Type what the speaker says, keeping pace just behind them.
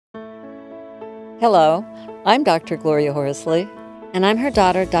Hello, I'm Dr. Gloria Horsley. And I'm her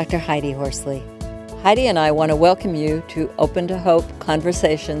daughter, Dr. Heidi Horsley. Heidi and I want to welcome you to Open to Hope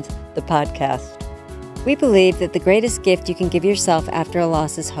Conversations, the podcast. We believe that the greatest gift you can give yourself after a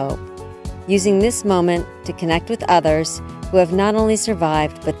loss is hope, using this moment to connect with others who have not only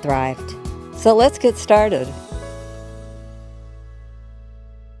survived but thrived. So let's get started.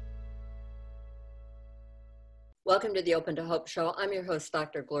 Welcome to the Open to Hope show. I'm your host,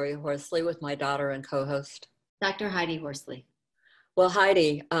 Dr. Gloria Horsley, with my daughter and co-host, Dr. Heidi Horsley. Well,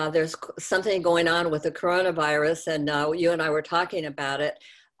 Heidi, there's something going on with the coronavirus, and you and I were talking about it.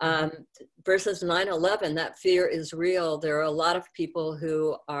 Versus 9/11, that fear is real. There are a lot of people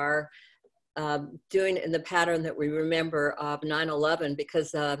who are doing it in the pattern that we remember of 9/11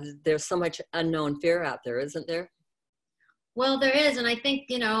 because there's so much unknown fear out there, isn't there? Well, there is. And I think,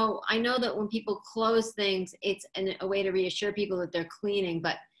 I know that when people close things, it's a way to reassure people that they're cleaning,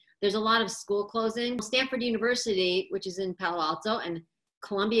 but there's a lot of school closing. Stanford University, which is in Palo Alto, and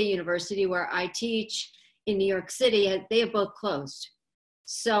Columbia University, where I teach in New York City, they have both closed.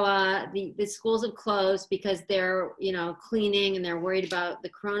 So the schools have closed because they're, cleaning and they're worried about the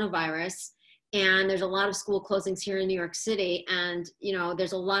coronavirus. And there's a lot of school closings here in New York City. And,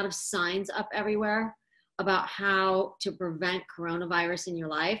 there's a lot of signs up everywhere about how to prevent coronavirus in your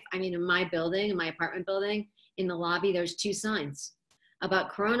life. I mean, in my building, in my apartment building, in the lobby, there's 2 signs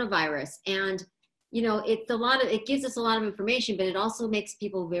about coronavirus. And, it gives us a lot of information, but it also makes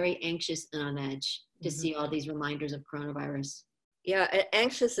people very anxious and on edge to see all these reminders of coronavirus. Yeah,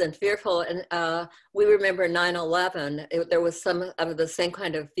 anxious and fearful. And we remember 9/11. There was some of the same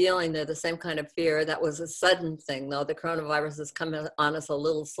kind of feeling there, the same kind of fear. That was a sudden thing, though. The coronavirus is coming on us a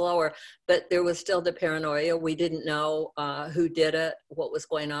little slower, but there was still the paranoia. We didn't know who did it, what was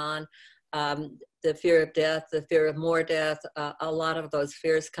going on. The fear of death, the fear of more death, a lot of those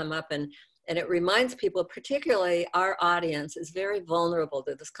fears come up. And it reminds people, particularly our audience, is very vulnerable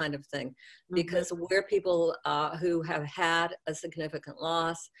to this kind of thing because we're people who have had a significant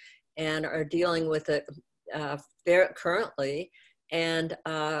loss and are dealing with it currently, and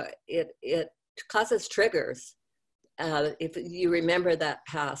it causes triggers. If you remember that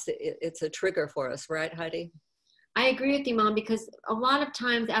past, it's a trigger for us, right, Heidi? I agree with you, Mom, because a lot of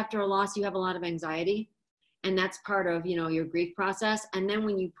times after a loss, you have a lot of anxiety, and that's part of, your grief process. And then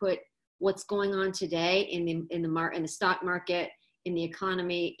when you put what's going on today in the stock market, in the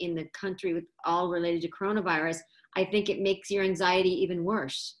economy, in the country, with all related to coronavirus, I think it makes your anxiety even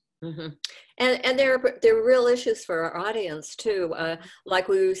worse. Mm-hmm. And there are real issues for our audience too. Like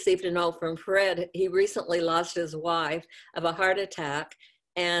we received a note from Fred. He recently lost his wife of a heart attack,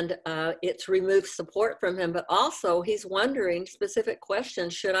 and it's removed support from him. But also, he's wondering specific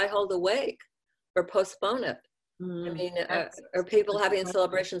questions: should I hold a wake or postpone it? I mean, are people having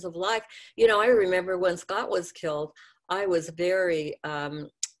celebrations of life? I remember when Scott was killed, I was very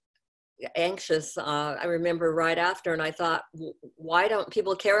anxious. I remember right after, and I thought, why don't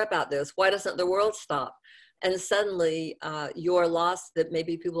people care about this? Why doesn't the world stop? And suddenly your loss that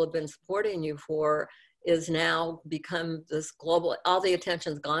maybe people have been supporting you for is now become this global, all the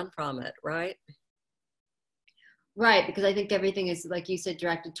attention's gone from it, right? Right, because I think everything is, like you said,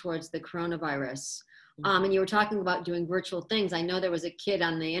 directed towards the coronavirus. And you were talking about doing virtual things. I know there was a kid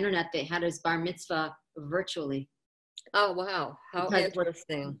on the internet that had his bar mitzvah virtually. Oh, wow. How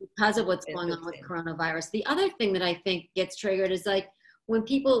interesting. Because of what's going on with coronavirus. The other thing that I think gets triggered is like when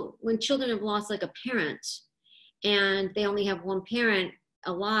children have lost like a parent and they only have one parent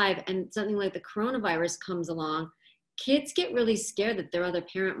alive and something like the coronavirus comes along, kids get really scared that their other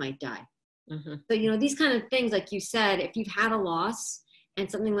parent might die. So, these kind of things, like you said, if you've had a loss, and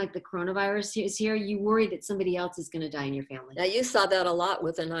something like the coronavirus is here, you worry that somebody else is going to die in your family. Now, you saw that a lot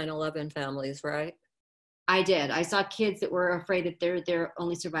with the 9/11 families, right? I did. I saw kids that were afraid that their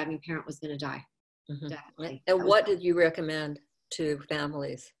only surviving parent was going to die. Definitely. And what did you recommend to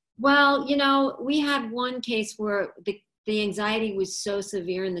families? Well, we had one case where the anxiety was so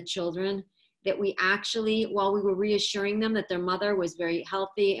severe in the children that we actually, while we were reassuring them that their mother was very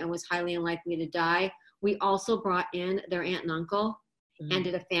healthy and was highly unlikely to die, we also brought in their aunt and uncle and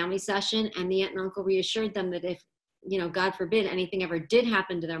did a family session, and the aunt and uncle reassured them that if, God forbid, anything ever did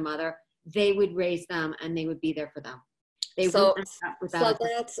happen to their mother, they would raise them and they would be there for them. So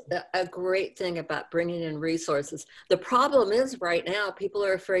that's a great thing about bringing in resources. The problem is right now, people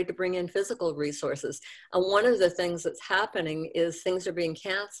are afraid to bring in physical resources. And one of the things that's happening is things are being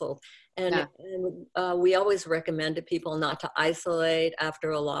canceled. And we always recommend to people not to isolate after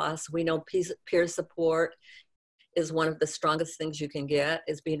a loss. We know peer support is one of the strongest things you can get,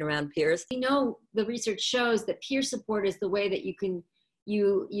 is being around peers. We know the research shows that peer support is the way that you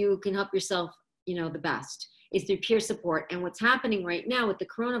can help yourself the best is through peer support. And what's happening right now with the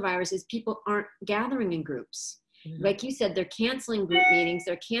coronavirus is people aren't gathering in groups. Mm-hmm. Like you said, they're canceling group meetings,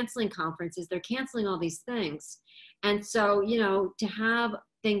 they're canceling conferences, they're canceling all these things. And so, to have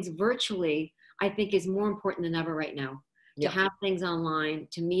things virtually, I think is more important than ever right now. Yep. To have things online,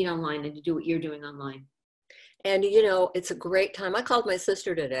 to meet online, and to do what you're doing online. And, it's a great time. I called my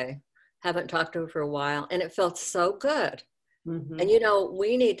sister today, haven't talked to her for a while, and it felt so good. Mm-hmm. And,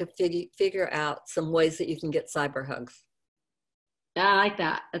 we need to figure out some ways that you can get cyber hugs. I like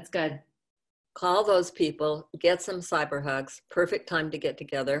that. That's good. Call those people, get some cyber hugs. Perfect time to get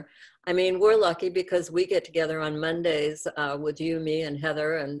together. I mean, we're lucky because we get together on Mondays with you, me, and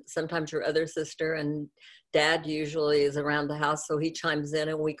Heather, and sometimes your other sister, and Dad usually is around the house, so he chimes in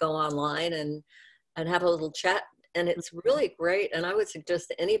and we go online and have a little chat. And it's really great. And I would suggest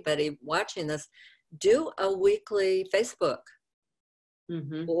to anybody watching this, do a weekly Facebook.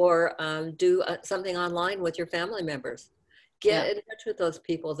 Mm-hmm. Or do something online with your family members. Get in touch with those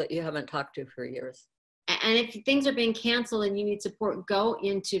people that you haven't talked to for years. And if things are being canceled and you need support, go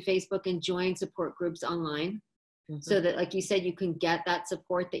into Facebook and join support groups online. Mm-hmm. So that, like you said, you can get that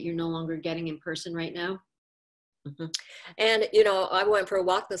support that you're no longer getting in person right now. Mm-hmm. And, I went for a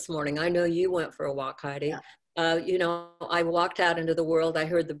walk this morning. I know you went for a walk, Heidi. Yeah. I walked out into the world. I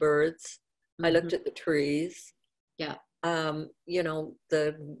heard the birds. Mm-hmm. I looked at the trees. Yeah.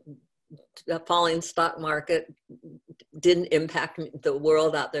 The falling stock market didn't impact the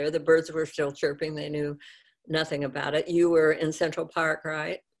world out there. The birds were still chirping. They knew nothing about it. You were in Central Park,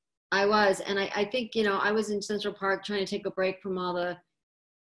 right? I was. And I think, I was in Central Park trying to take a break from all the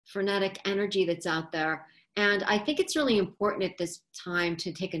frenetic energy that's out there. And I think it's really important at this time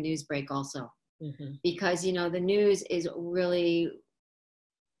to take a news break also. Mm-hmm. Because, the news is really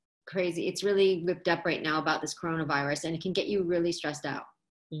crazy. It's really ripped up right now about this coronavirus, and it can get you really stressed out.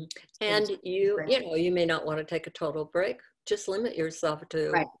 And you may not want to take a total break. Just limit yourself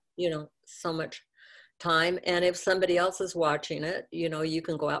to, so much time. And if somebody else is watching it, you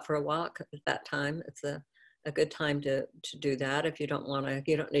can go out for a walk at that time. It's a good time to do that. If you don't want to,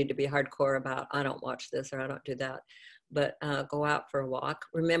 you don't need to be hardcore about, I don't watch this or I don't do that, but go out for a walk.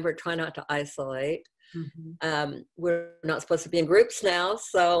 Remember, try not to isolate. Mm-hmm. We're not supposed to be in groups now.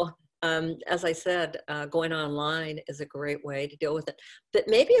 So as I said, going online is a great way to deal with it. But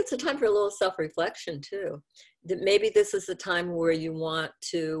maybe it's a time for a little self-reflection too. That maybe this is the time where you want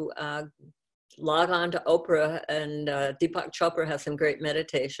to log on to Oprah, and Deepak Chopra has some great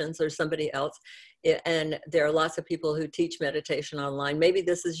meditations, or somebody else. And there are lots of people who teach meditation online. Maybe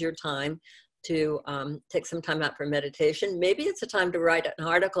this is your time to take some time out for meditation. Maybe it's a time to write an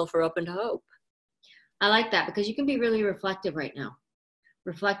article for Open to Hope. I like that, because you can be really reflective right now.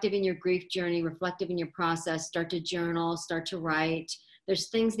 Reflective in your grief journey, reflective in your process, start to journal, start to write. There's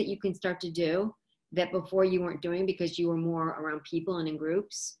things that you can start to do that before you weren't doing because you were more around people and in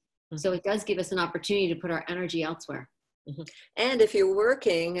groups. Mm-hmm. So it does give us an opportunity to put our energy elsewhere. Mm-hmm. And if you're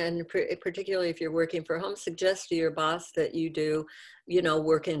working, and particularly if you're working from home, suggest to your boss that you do,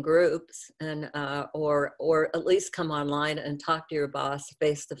 work in groups, and or at least come online and talk to your boss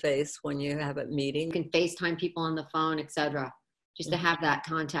face to face when you have a meeting. You can FaceTime people on the phone, etc. Just to have that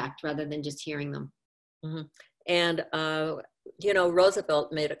contact rather than just hearing them. Mm-hmm. And,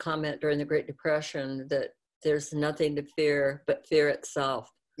 Roosevelt made a comment during the Great Depression that there's nothing to fear but fear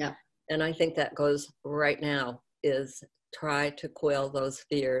itself. Yeah. And I think that goes right now, is try to quell those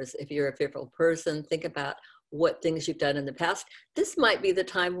fears. If you're a fearful person, think about what things you've done in the past. This might be the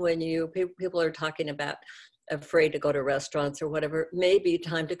time when people are talking about afraid to go to restaurants or whatever. Maybe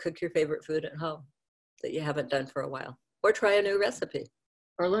time to cook your favorite food at home that you haven't done for a while. Or try a new recipe.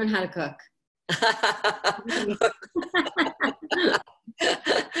 Or learn how to cook.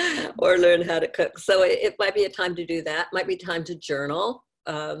 Or learn how to cook. So it might be a time to do that. Might be time to journal.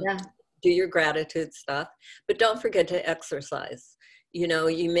 Do your gratitude stuff. But don't forget to exercise. You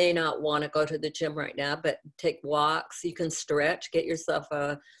may not want to go to the gym right now, but take walks. You can stretch. Get yourself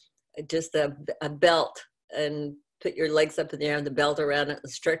a belt and put your legs up in the air and the belt around it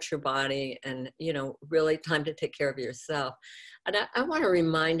and stretch your body, and, really time to take care of yourself. And I want to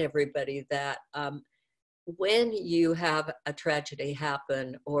remind everybody that when you have a tragedy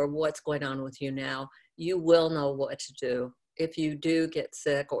happen or what's going on with you now, you will know what to do. If you do get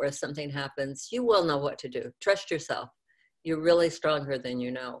sick or if something happens, you will know what to do. Trust yourself. You're really stronger than you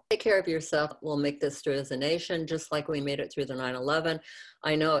know. Take care of yourself. We'll make this through as a nation, just like we made it through the 9/11.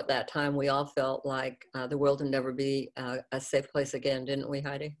 I know at that time we all felt like the world would never be a safe place again, didn't we,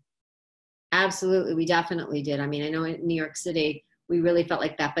 Heidi? Absolutely, we definitely did. I mean, I know in New York City, we really felt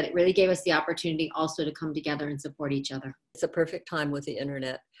like that, but it really gave us the opportunity also to come together and support each other. It's a perfect time with the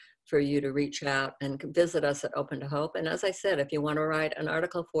internet for you to reach out and visit us at Open to Hope. And as I said, if you want to write an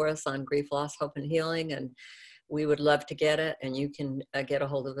article for us on grief, loss, hope, and healing, and we would love to get it, and you can get a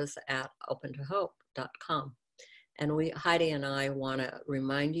hold of us at opentohope.com. And Heidi and I want to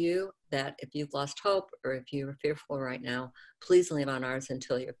remind you that if you've lost hope or if you're fearful right now, please lean on ours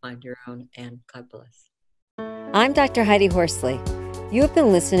until you find your own, and God bless. I'm Dr. Heidi Horsley. You have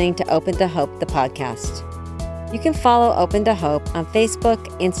been listening to Open to Hope, the podcast. You can follow Open to Hope on Facebook,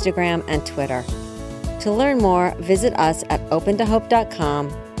 Instagram, and Twitter. To learn more, visit us at opentohope.com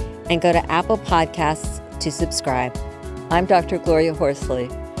and go to Apple Podcasts to subscribe. I'm Dr. Gloria Horsley.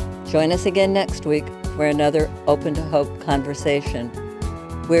 Join us again next week for another Open to Hope conversation,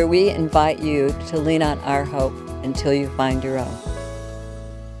 where we invite you to lean on our hope until you find your own.